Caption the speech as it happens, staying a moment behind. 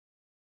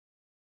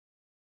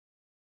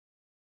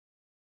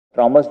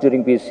Thrombus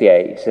during PCI,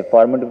 it's a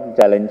formidable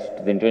challenge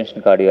to the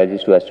interventional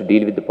cardiologist who has to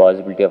deal with the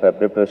possibility of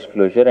abrupt vessel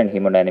closure and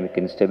hemodynamic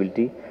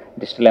instability,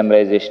 distal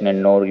embolization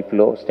and no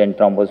reflow, stent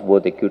thrombus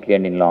both acutely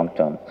and in long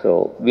term.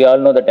 So we all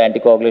know that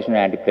anticoagulation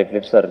and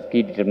antiplatelets are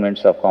key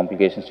determinants of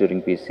complications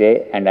during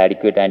PCI, and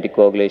adequate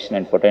anticoagulation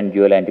and potent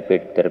dual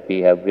antiplatelet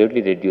therapy have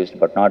greatly reduced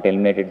but not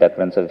eliminated the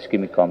occurrence of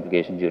ischemic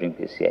complications during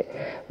PCI.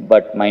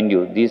 But mind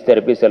you, these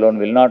therapies alone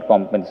will not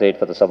compensate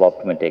for the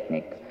suboptimal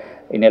technique.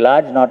 In a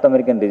large North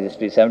American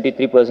registry,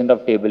 73%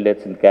 of table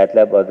deaths in cath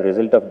lab are the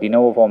result of de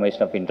novo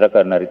formation of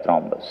intracoronary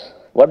thrombus.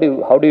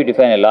 How do you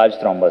define a large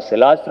thrombus? A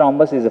large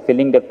thrombus is a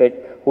filling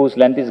defect whose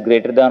length is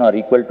greater than or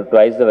equal to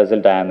twice the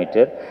vessel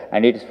diameter,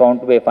 and it is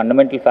found to be a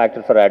fundamental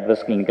factor for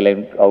adverse clinical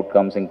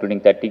outcomes, including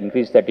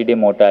increased 30-day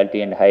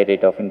mortality and high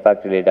rate of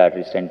infarct-related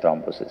artery stent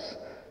thrombosis.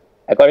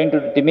 According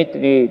to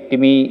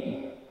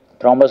TIMI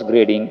thrombus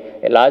grading,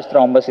 a large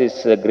thrombus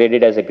is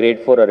graded as a grade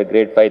 4 or a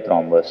grade 5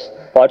 thrombus.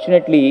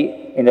 Fortunately,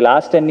 in the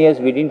last 10 years,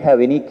 we didn't have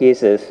any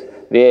cases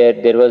where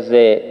there was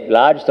a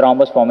large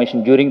thrombus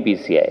formation during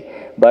PCI.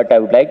 But I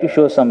would like to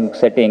show some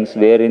settings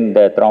wherein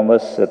the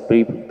thrombus,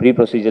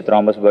 pre-procedure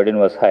thrombus burden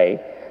was high.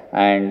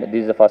 And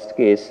this is the first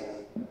case.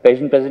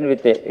 Patient present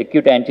with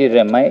acute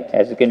anterior MI.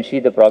 As you can see,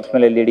 the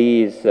proximal LED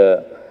is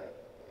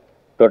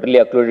totally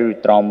occluded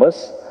with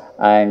thrombus.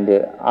 And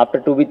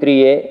after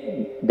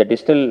 2B3A, the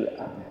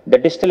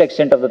distal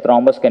extent of the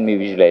thrombus can be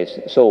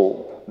visualized.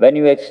 So when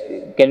you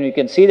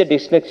can see the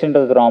distal extent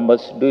of the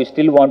thrombus, do you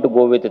still want to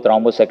go with the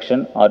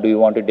thrombosection or do you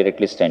want to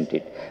directly stent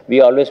it?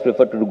 We always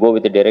prefer to go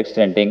with the direct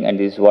stenting, and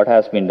this is what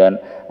has been done,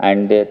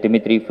 and the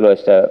TIMI-3 flow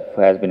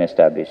has been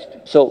established.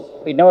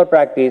 So in our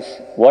practice,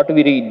 what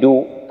we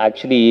do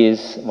actually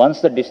is,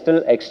 once the distal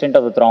extent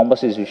of the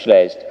thrombus is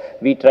visualized,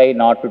 we try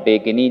not to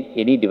take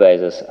any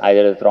devices,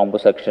 either a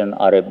thrombosuction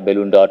or a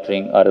balloon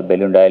daughtering or a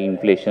balloon dial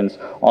inflations.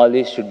 All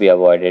these should be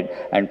avoided,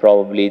 and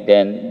probably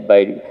then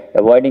by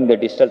avoiding the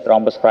distal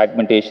thrombus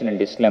fragmentation and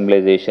distal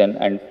embolization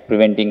and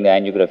preventing the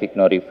angiographic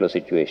no reflow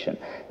situation.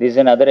 This is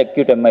another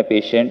acute MI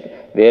patient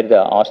where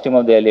the ostium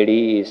of the LED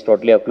is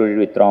totally occluded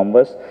with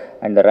thrombus,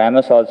 and the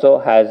ramus also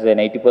has an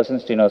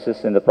 80%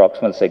 stenosis in the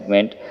proximal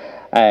segment.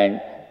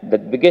 And the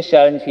biggest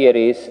challenge here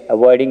is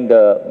avoiding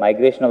the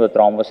migration of the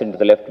thrombus into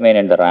the left main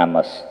and the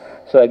ramus.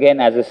 So again,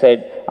 as I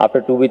said,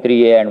 after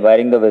 2B3A and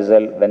wiring the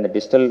vessel, when the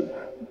distal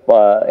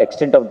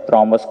extent of the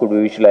thrombus could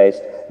be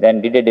visualized, then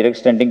did a direct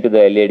stenting to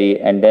the LED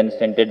and then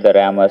stented the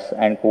ramus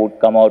and could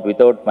come out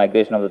without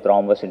migration of the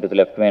thrombus into the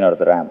left main or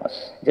the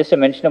ramus. Just a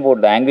mention about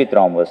the angry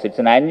thrombus. It's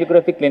an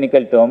angiographic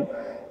clinical term,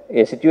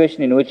 a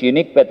situation in which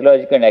unique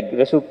pathological and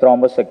aggressive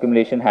thrombus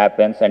accumulation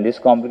happens, and this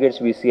complicates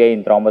PCI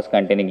in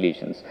thrombus-containing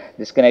lesions.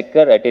 This can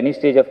occur at any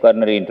stage of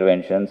coronary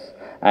interventions,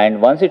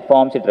 and once it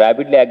forms, it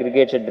rapidly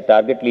aggregates at the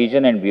target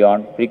lesion and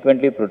beyond,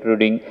 frequently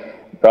protruding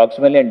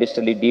proximally and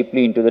distally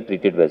deeply into the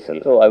treated vessel.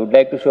 So I would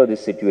like to show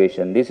this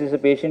situation. This is a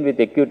patient with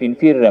acute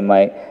inferior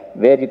MI,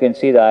 where you can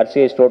see the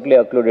RCA is totally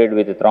occluded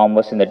with the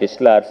thrombus in the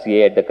distal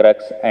RCA at the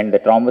crux and the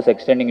thrombus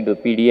extending into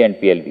PDA and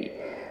PLV.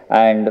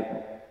 And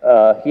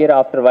here,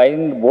 after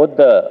wiring both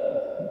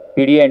the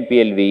PDA and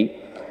PLV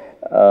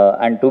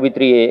and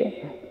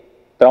 2B3A,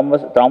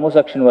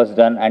 thrombosuction was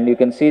done, and you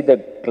can see the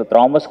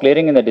thrombus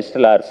clearing in the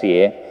distal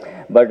RCA,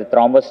 but the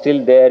thrombus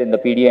still there in the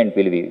PDA and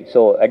PLV.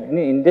 So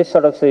in this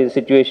sort of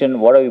situation,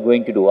 what are we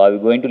going to do? Are we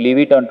going to leave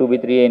it on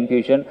 2B3A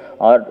infusion,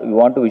 or you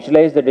want to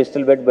visualize the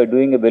distal bed by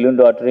doing a balloon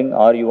daughtering,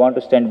 or you want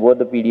to stent both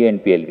the PDA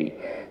and PLV?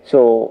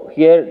 So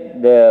here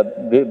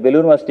the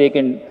balloon was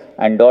taken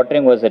and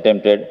daughtering was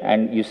attempted,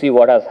 and you see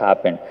what has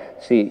happened.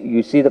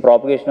 You see the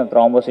propagation of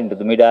thrombus into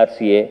the mid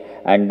RCA,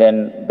 and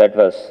then that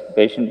was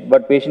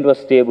patient was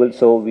stable,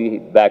 so we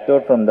backed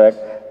out from that,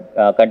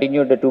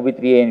 continued the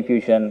 2B3A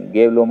infusion,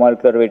 gave low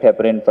molecular weight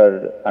heparin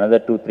for another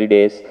 2-3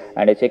 days,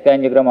 and a check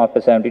angiogram after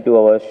 72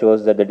 hours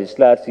shows that the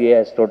distal RCA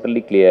has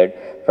totally cleared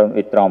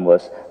with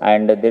thrombus,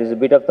 and there is a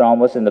bit of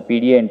thrombus in the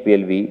PDA and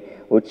PLV,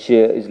 which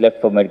is left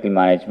for medical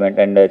management,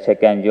 and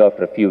check angio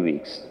after a few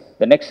weeks.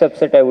 The next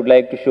subset I would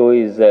like to show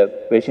is a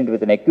patient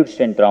with an acute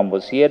stent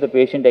thrombus. Here the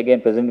patient again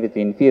present with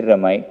inferior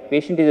MI.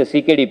 Patient is a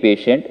CKD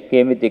patient,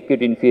 came with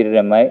acute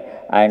inferior MI,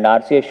 and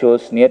RCA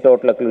shows near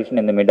total occlusion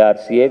in the mid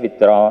RCA with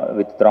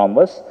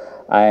thrombus,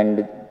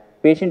 and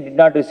patient did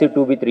not receive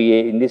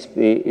 2B3A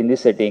in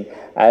this setting,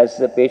 as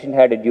the patient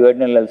had a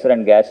duodenal ulcer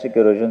and gastric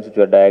erosions which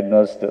were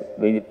diagnosed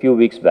a few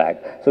weeks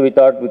back. So we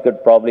thought we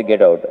could probably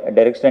get out. A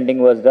direct stenting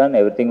was done,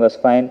 everything was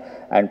fine,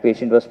 and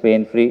patient was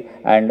pain-free.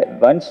 And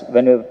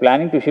when we were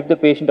planning to shift the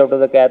patient out of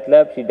the cath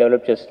lab, she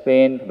developed chest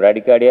pain,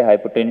 bradycardia,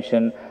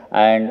 hypotension,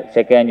 and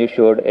check angio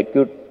showed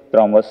acute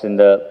thrombus in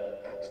the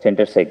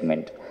stented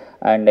segment.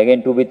 And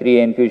again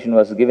 2B3A infusion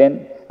was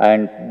given,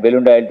 and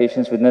balloon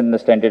dilatations within the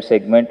stented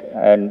segment,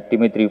 and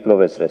TIMI-3 flow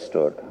was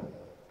restored.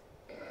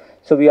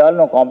 So we all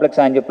know complex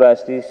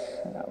angioplasties,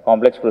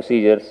 complex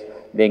procedures.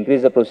 They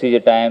increase the procedure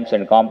times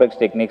and complex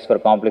techniques for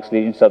complex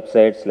lesion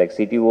subsets like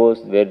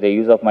CTOs, where the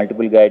use of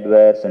multiple guide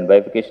wires and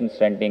bifurcation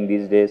stenting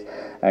these days,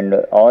 and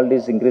all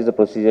these increase the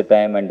procedure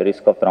time and the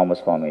risk of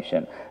thrombus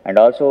formation. And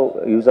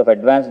also use of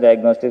advanced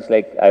diagnostics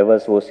like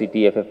IVUS,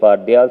 OCT,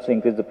 FFR, they also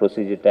increase the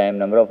procedure time,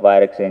 number of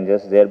wire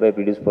exchanges, thereby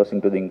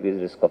predisposing to the increased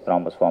risk of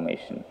thrombus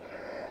formation.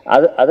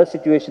 Other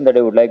situation that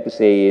I would like to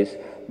say is,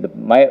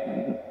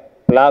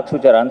 plaques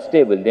which are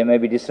unstable, they may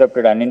be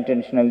disrupted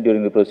unintentionally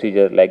during the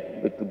procedure,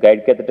 like with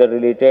guide catheter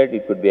related,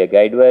 it could be a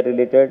guide wire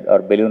related or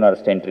balloon or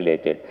stent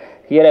related.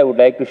 Here I would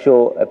like to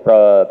show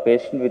a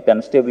patient with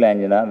unstable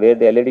angina where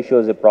the LED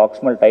shows a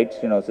proximal tight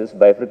stenosis,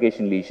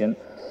 bifurcation lesion,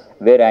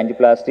 where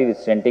angioplasty with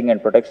stenting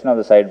and protection of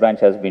the side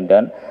branch has been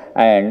done.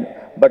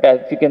 But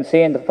as you can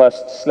see in the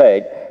first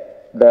slide,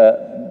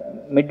 the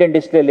mid and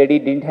distal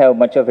LED didn't have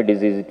much of a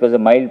disease. It was a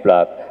mild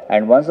plaque.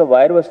 And once the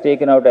wire was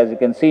taken out, as you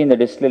can see in the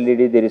distal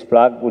LED, there is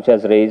plaque which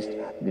has raised,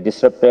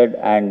 disrupted,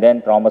 and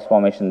then thrombus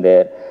formation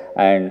there.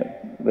 And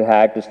we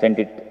had to stent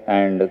it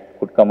and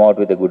could come out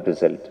with a good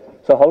result.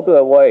 So how to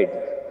avoid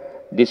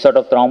this sort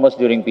of thrombus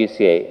during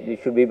PCI?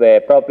 It should be by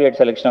appropriate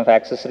selection of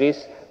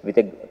accessories with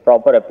a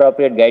proper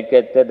appropriate guide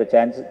catheter. The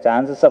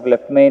chances of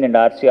left main and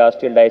RC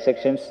osteal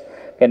dissections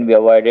can be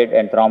avoided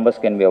and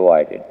thrombus can be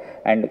avoided.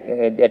 And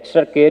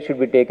extra care should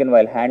be taken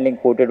while handling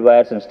coated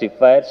wires and stiff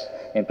wires.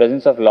 In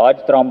presence of large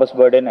thrombus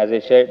burden, as I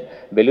said,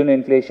 balloon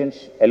inflation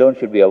alone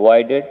should be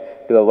avoided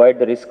to avoid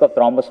the risk of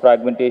thrombus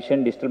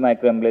fragmentation, distal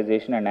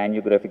microembolization, and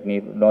angiographic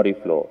no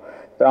reflow.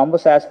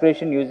 Thrombus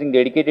aspiration using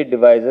dedicated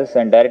devices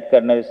and direct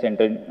coronary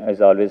stenting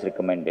is always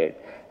recommended.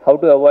 How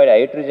to avoid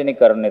iatrogenic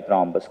coronary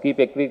thrombus? Keep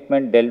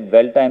equipment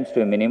dwell times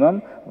to a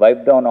minimum.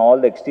 Wipe down all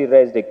the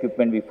exteriorized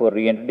equipment before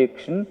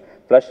reintroduction.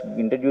 Flush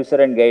introducer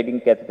and guiding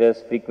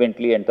catheters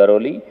frequently and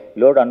thoroughly.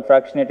 Load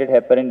unfractionated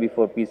heparin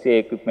before PCI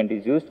equipment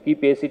is used.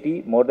 Keep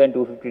ACT more than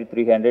 250 to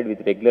 300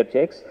 with regular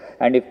checks.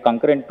 And if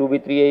concurrent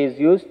 2B3A is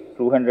used,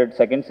 200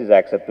 seconds is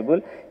acceptable.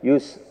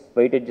 Use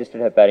weight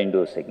adjusted heparin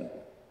dosing.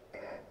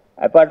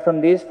 Apart from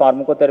these,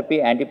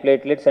 pharmacotherapy,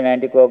 antiplatelets and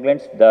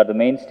anticoagulants are the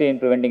mainstay in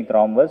preventing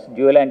thrombus.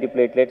 Dual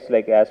antiplatelets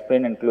like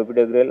aspirin and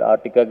clopidogrel, or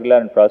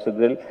ticagrelor and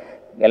prasugrel,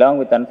 along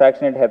with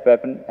unfractionated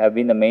heparin, have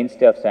been the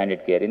mainstay of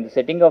standard care. In the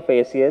setting of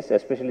ACS,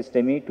 especially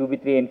STEMI,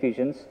 2B3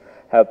 infusions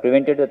have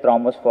prevented the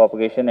thrombus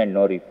propagation and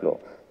no reflow.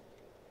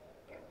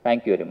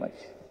 Thank you very much.